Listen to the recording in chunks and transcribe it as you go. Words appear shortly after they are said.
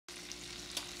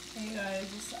Hey guys,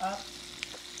 what's up?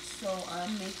 So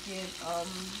I'm making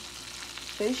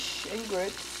fish and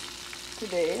grits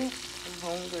today. I'm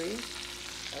hungry.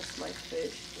 That's my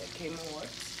fish that came hot.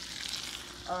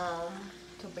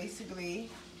 So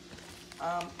basically,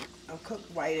 I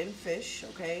cooked whiting fish.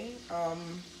 Okay. I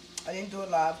didn't do it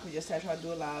live because yesterday I tried to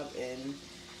do it live and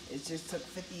it just took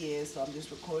 50 years. So I'm just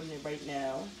recording it right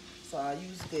now. So I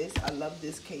use this. I love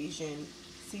this Cajun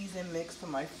season mix for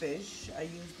my fish. I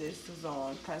use this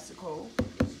Sazon Classico.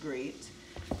 It's great.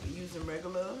 I'm using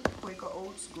regular Quaker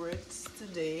Oats grits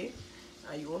today.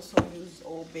 I also use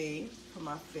Old Bay for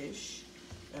my fish.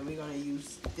 And we're going to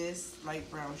use this light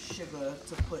brown sugar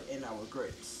to put in our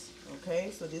grits.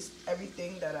 Okay, so this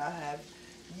everything that I have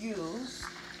used.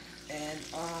 And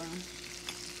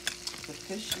the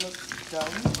fish looks done.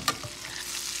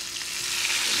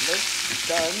 It looks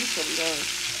done, so we're going to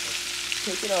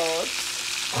take it off.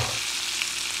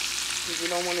 Because we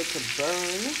don't want it to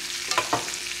burn.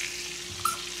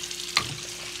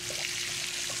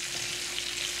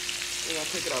 We're going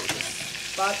to take it out with a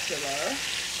spatula.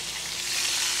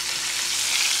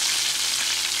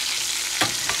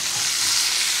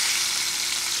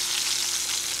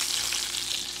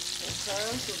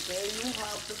 Okay, so there you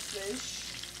have the fish.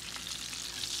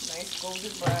 Nice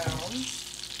golden brown.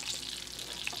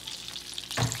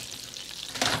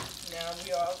 Now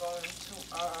we are going to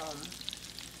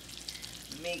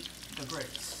make the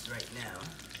grits right now.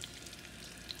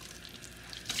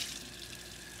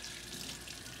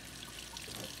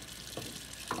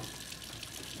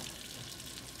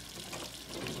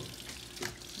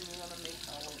 We're gonna make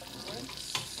our grits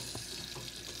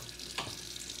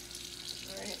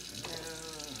right now.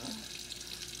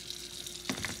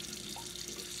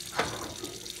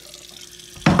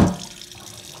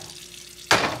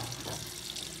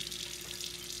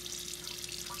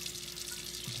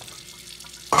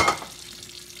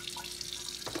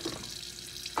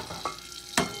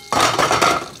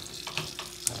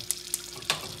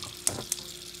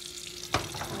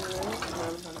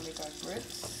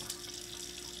 Grits.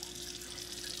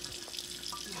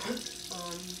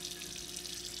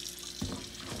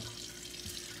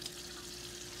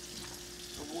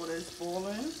 The water is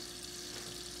boiling,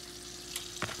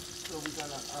 so we're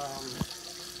gonna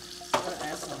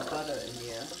add some butter in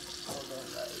here. Hold on,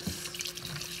 guys.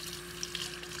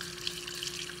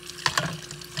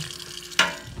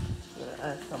 Gonna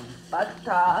add some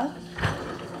butter,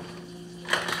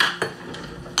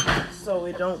 so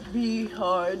it don't be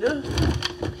hard.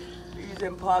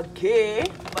 Using parquet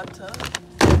butter.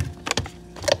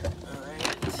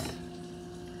 Alright.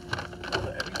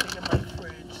 Put everything in my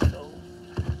fridge so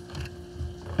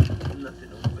nothing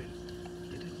will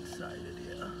get inside of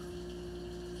here.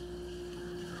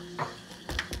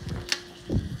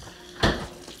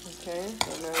 Okay,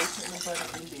 so now we put the butter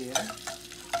in there.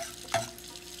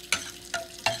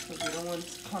 Because we don't want it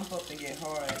to clump up and get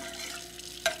hard.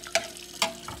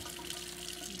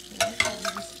 Okay,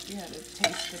 so we had a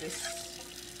taste for this.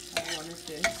 What is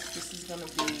this? This is gonna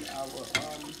be our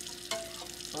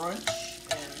brunch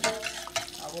and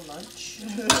our lunch.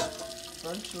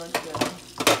 Brunch, lunch, dinner.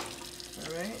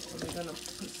 Alright, and we're gonna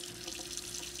put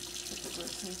the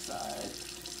grits inside.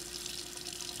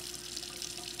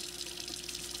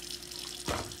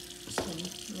 So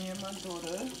me and my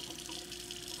daughter.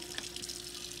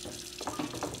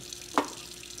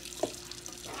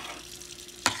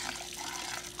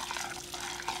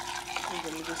 And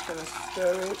then we're just gonna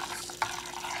stir it.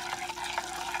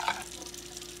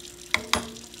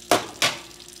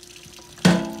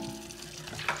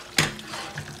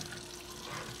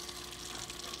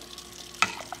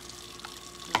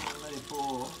 Let it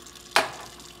boil.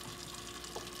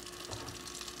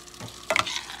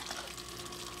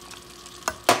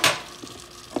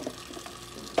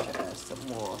 Add some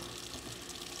more.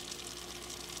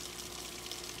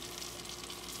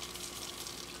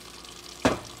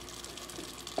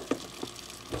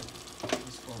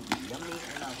 Yummy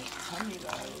and our tummy,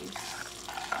 guys.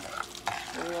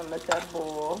 We're gonna let that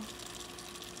boil.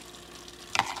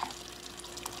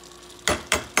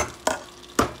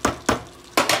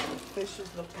 The fish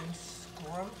is looking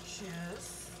scrumptious.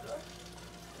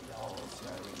 Y'all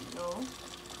already know.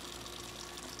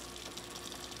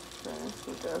 Okay,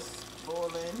 so that's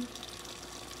boiling.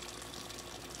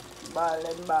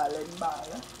 Boiling, boiling,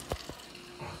 boiling.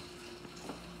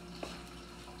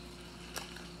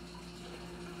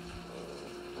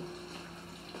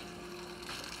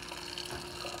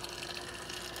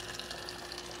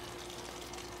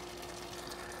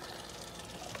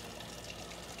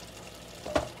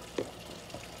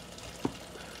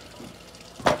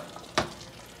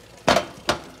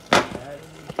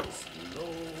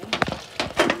 Low.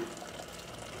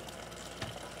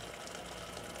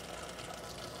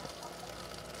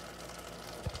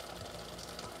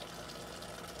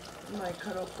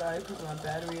 cut off, guys, because my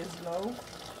battery is low.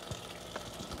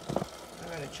 I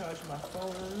gotta charge my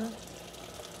phone.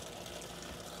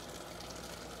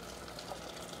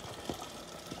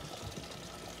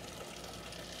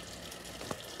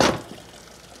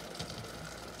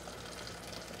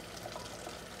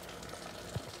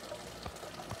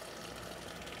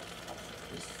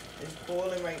 It's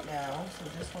boiling right now, so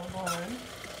this one's on.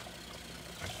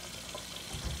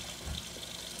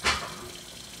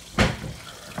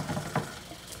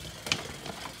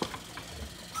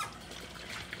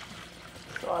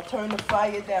 So I turn the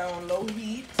fire down low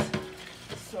heat.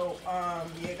 So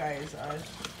yeah, guys, I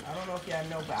don't know if y'all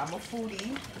know, but I'm a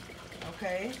foodie.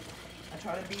 Okay, I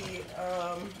try to be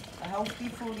a healthy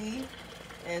foodie,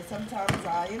 and sometimes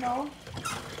I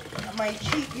might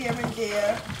cheat here and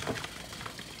there.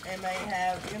 And might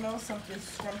have, something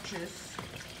scrumptious.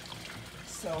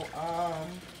 So,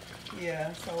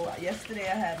 yeah. So yesterday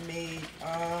I had made,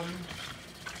 oh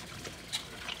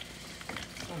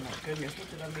my goodness, what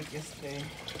did I make yesterday?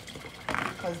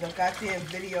 Because the goddamn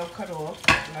video cut off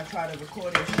when I tried to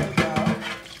record and show y'all.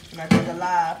 When I did the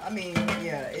live, I mean,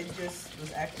 yeah, it just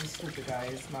was acting stupid,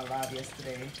 guys. My live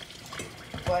yesterday.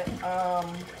 But,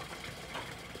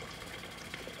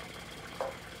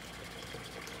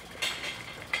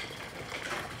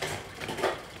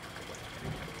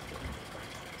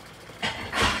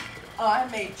 I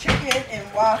made chicken and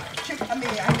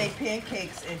I made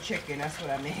pancakes and chicken. That's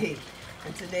what I made.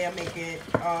 And today I'm making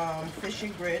fish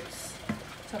and grits.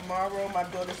 Tomorrow my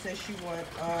daughter says she wants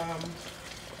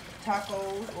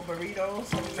tacos or burritos.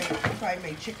 So we'll probably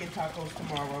make chicken tacos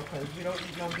tomorrow because we don't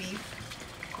eat no beef.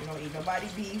 We don't eat nobody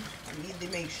beef. We either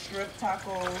make shrimp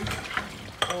tacos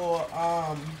or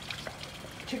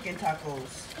chicken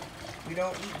tacos. We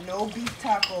don't eat no beef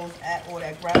tacos at all.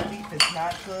 That ground beef is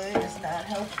not good, it's not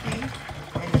healthy,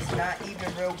 and it's not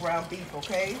even real ground beef,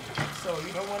 okay? So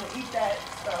you don't want to eat that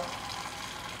stuff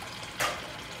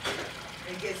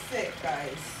and get sick,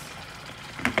 guys.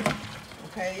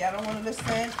 Okay, y'all don't want to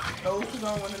listen. Those who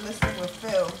don't want to listen will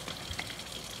fail.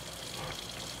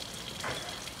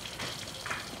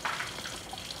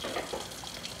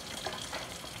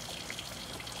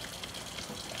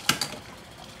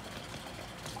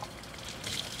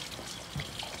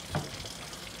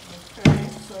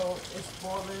 So it's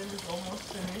boiling, it's almost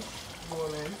finished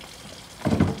boiling.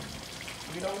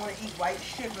 We don't want to eat white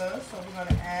sugar, so we're going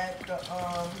to add the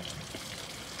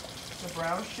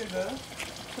brown sugar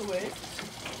to it.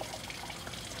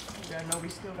 I know we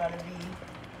still got to be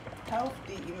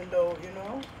healthy, even though,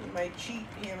 we might cheat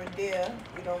here and there.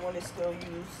 We don't want to still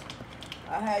use,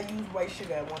 I had used white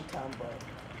sugar at one time, but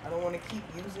I don't want to keep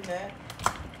using that.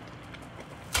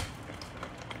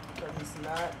 Because it's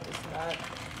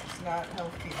not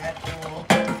healthy at all.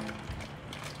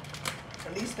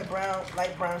 At least the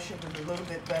light brown sugar is a little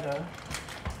bit better.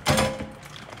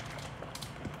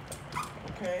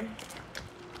 Okay,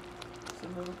 it's a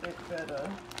little bit better.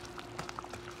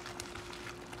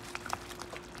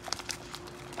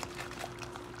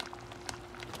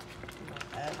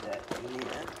 Add that in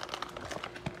there.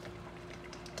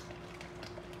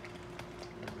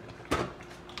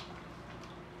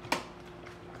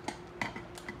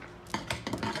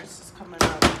 Coming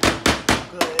out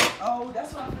good. Oh,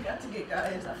 that's what I forgot to get,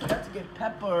 guys. I forgot to get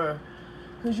pepper.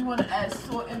 Because you want to add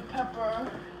salt and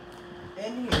pepper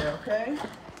in here, okay?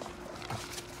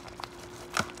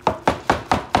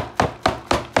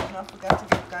 And I forgot to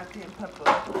get goddamn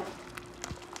pepper.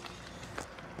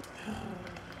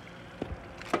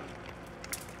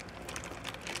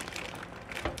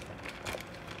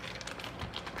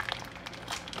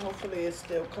 Hopefully it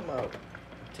still come out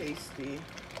tasty.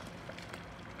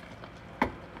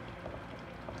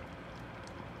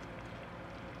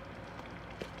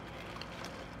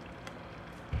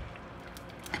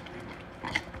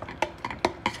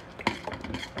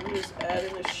 Just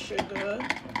adding the sugar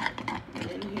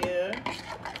in here.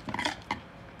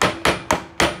 Add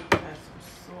some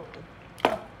salt and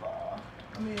pepper.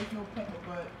 I mean, there's no pepper,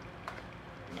 but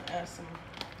I'm gonna add some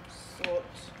salt.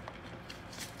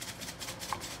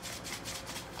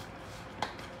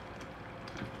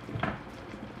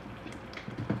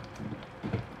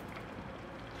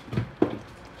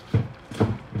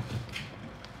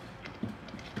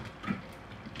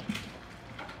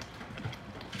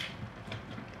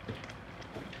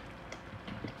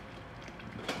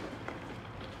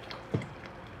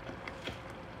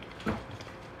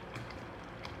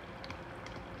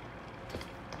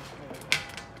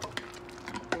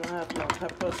 I have no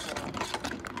pepper, so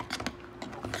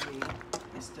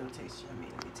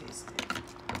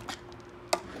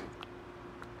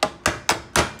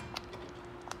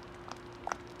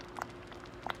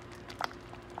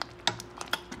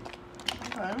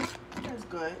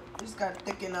Just gotta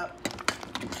thicken up,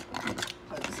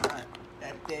 but it's not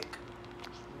that thick.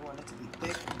 You want it to be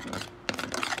thick.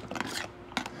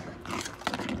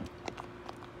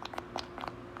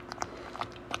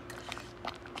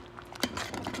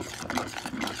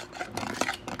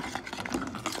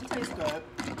 It tastes good.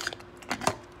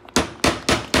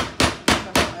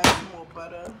 I'm gonna add some more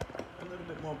butter, a little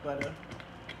bit more butter.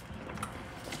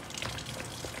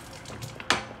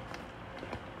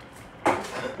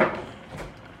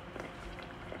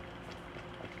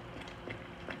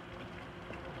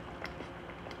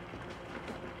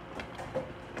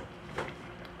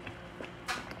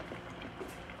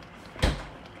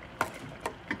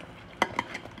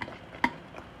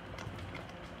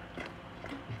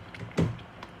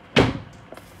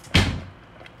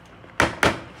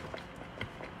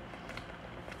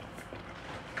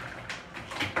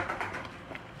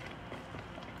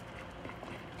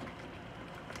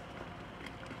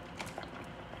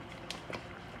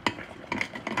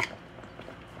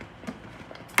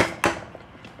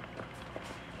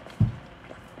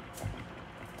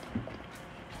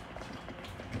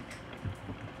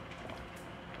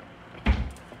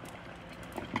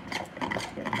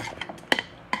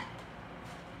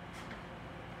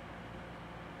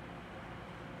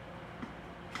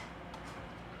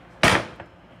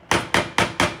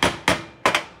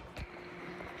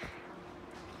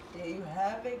 There you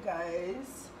have it,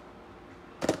 guys.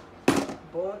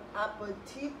 Bon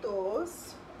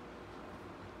appetitos.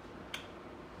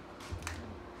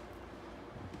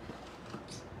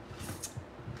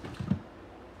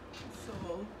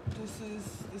 So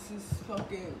this is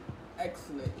fucking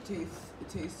excellent. It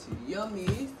tastes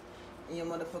yummy in your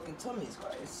motherfucking tummies,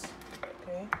 guys.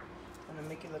 Okay, I'm gonna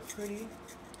make it look pretty.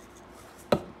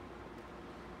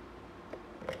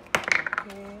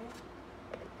 Okay.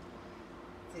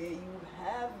 There you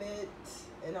have it.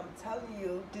 And I'm telling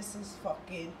you, this is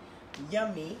fucking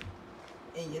yummy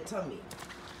in your tummy.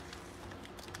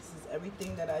 This is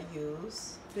everything that I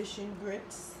use. Fish and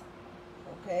grits.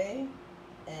 Okay?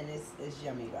 And it's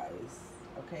yummy, guys.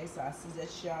 Okay, so I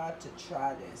suggest y'all to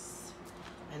try this.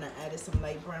 And I added some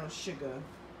light brown sugar.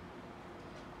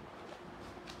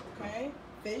 Okay?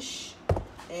 Fish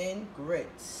and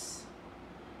grits.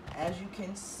 As you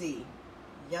can see.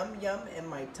 Yum yum in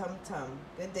my tum tum.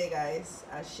 Good day, guys.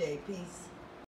 Ashe. Peace.